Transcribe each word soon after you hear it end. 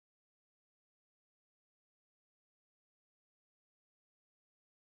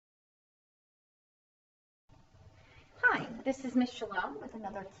This is Miss Chalone with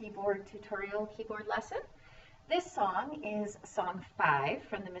another keyboard tutorial, keyboard lesson. This song is song 5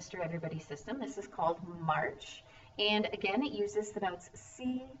 from the Mr. Everybody system. This is called March, and again it uses the notes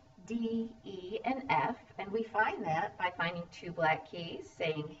C, D, E, and F, and we find that by finding two black keys,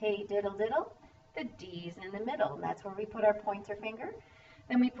 saying hey diddle diddle, the D's in the middle, and that's where we put our pointer finger.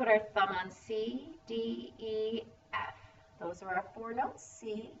 Then we put our thumb on C, D, E, F. Those are our 4 notes,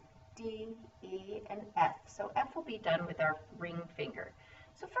 C, D, E, and F. So F will be done with our ring finger.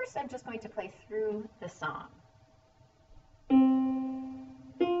 So first I'm just going to play through the song.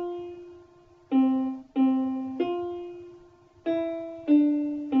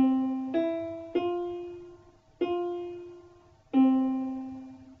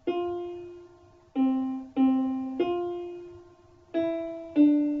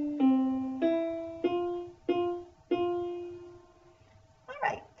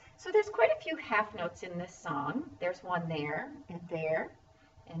 So there's quite a few half notes in this song. There's one there, and there,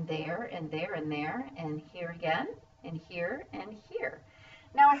 and there, and there, and there, and here again, and here, and here.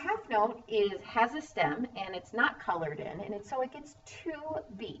 Now a half note has a stem, and it's not colored in, and so it gets 2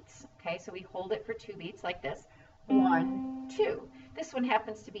 beats. Okay, so we hold it for 2 beats like this. 1, 2. This one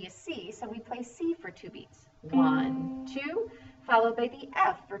happens to be a C, so we play C for 2 beats. 1, 2, followed by the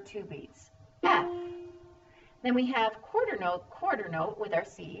F for 2 beats. F. Then we have quarter note with our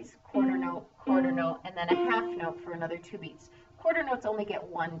C's, quarter note, and then a half note for another 2 beats. Quarter notes only get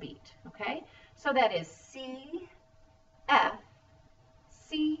 1 beat, okay? So that is C, F,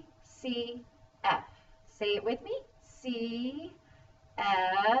 C, C, F. Say it with me. C,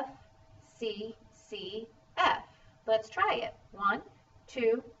 F, C, C, F. Let's try it. 1,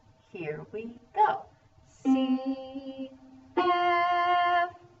 2, here we go. C, F,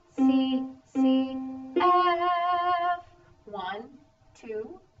 C, C, F. 1,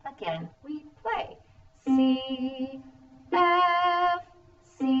 2, again we play. C, F,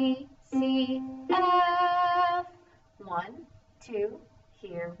 C, C, F. 1, 2,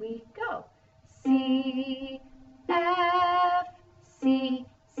 here we go. C, F, C,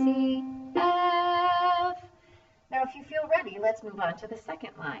 C, F. Now if you feel ready, let's move on to the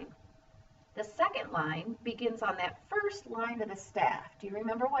second line. The second line begins on that first line of the staff. Do you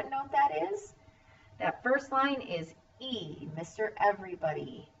remember what note that is? That first line is E, Mr.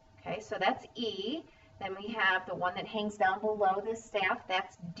 Everybody. Okay, so that's E. Then we have the one that hangs down below the staff,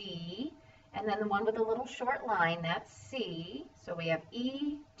 that's D. And then the one with the little short line, that's C. So we have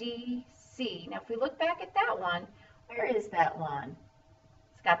E, D, C. Now if we look back at that one, where is that one?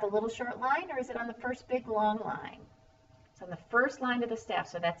 It's got the little short line, or is it on the first big long line? It's on the first line of the staff,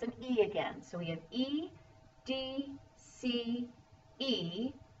 so that's an E again. So we have E, D, C,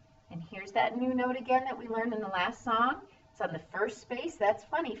 E. And here's that new note again that we learned in the last song. It's on the first space, that's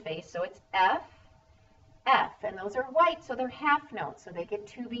funny face, so it's F, F. And those are white, so they're half notes, so they get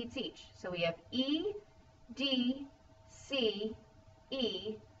 2 beats each. So we have E, D, C,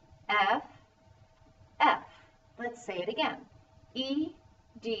 E, F, F. Let's say it again. E,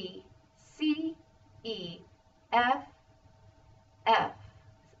 D, C, E, F, F.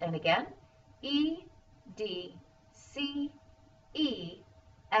 And again, E, D, C, E,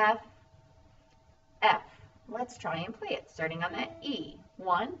 F, F. Let's try and play it, starting on that E.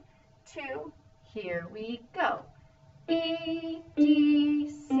 1, 2, here we go. E, D,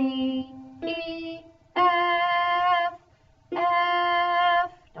 C, E, F,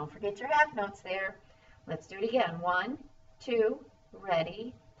 F. Don't forget your half notes there. Let's do it again. 1, 2,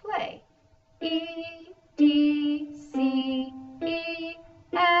 ready, play. E, D, C, E,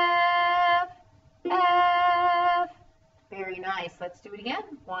 F, F. Very nice. Let's do it again.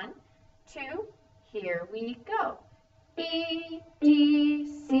 1, 2, here we go. E,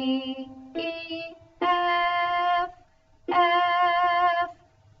 D, C, E, F, F.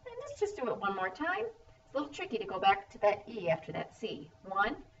 And let's just do it one more time. It's a little tricky to go back to that E after that C.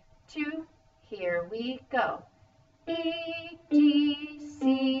 1, 2, here we go. E, D,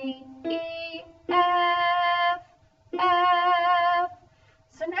 C, E, F, F.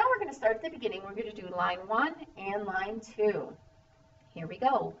 So now we're going to start at the beginning. We're going to do line 1 and line 2. Here we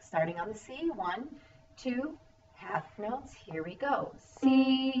go. Starting on the C, 1, 2, half notes. Here we go.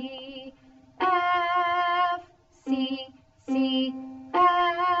 C, F, C, C,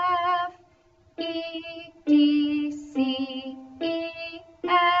 F, E, D, C, E,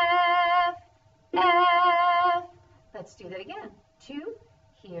 F, F. Let's do that again. 2,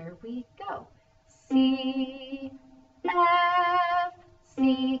 here we go. C, F,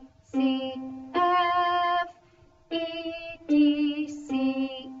 C, C, F, E, D,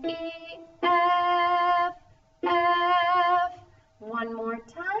 C, E, F, F. One more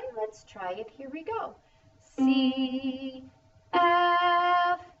time. Let's try it. Here we go. C,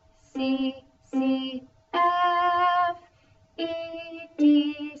 F, C, C, F, E,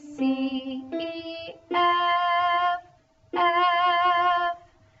 D, C, E, F, F.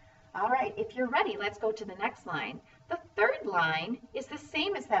 All right, if you're ready, let's go to the next line. The third line is the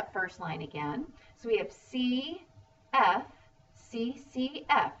same as that first line again. So we have C, F, C, C,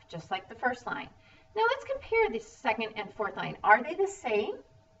 F, just like the first line. Now let's compare the second and fourth line. Are they the same?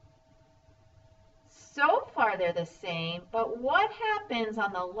 So far they're the same, but what happens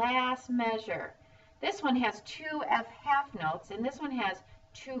on the last measure? This one has two F half notes, and this one has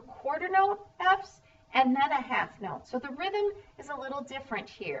two quarter note Fs, and then a half note. So the rhythm is a little different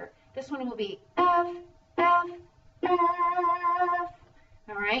here. This one will be F, F, F.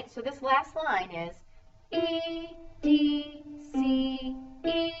 All right, so this last line is E, D, C,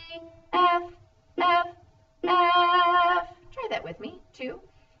 E, F, F, F. Try that with me, 2.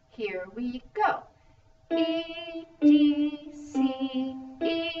 Here we go. E, D, C,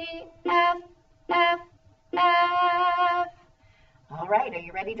 E, F, F, F. All right, are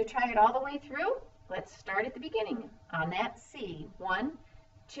you ready to try it all the way through? Let's start at the beginning on that C. 1,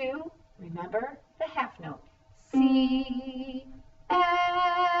 2, remember the half note. C,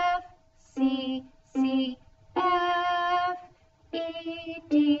 F, C, C, F, E,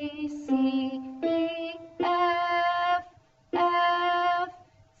 D, C, E, F, F,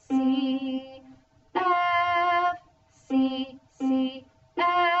 C, F, C, C,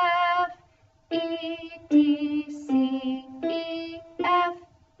 F, E, D, C, E, F,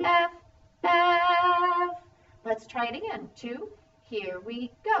 F, F. Let's try it again. 2. Here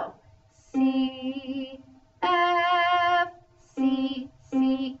we go. C, F, C,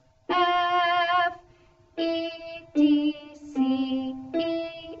 C, F, E, D, C,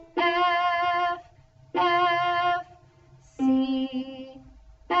 E, F, F, C,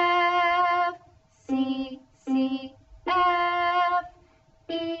 F, C, C, F,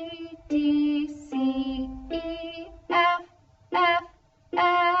 E, D, C, E, F, F,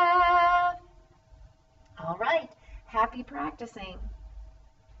 F. All right, happy practicing.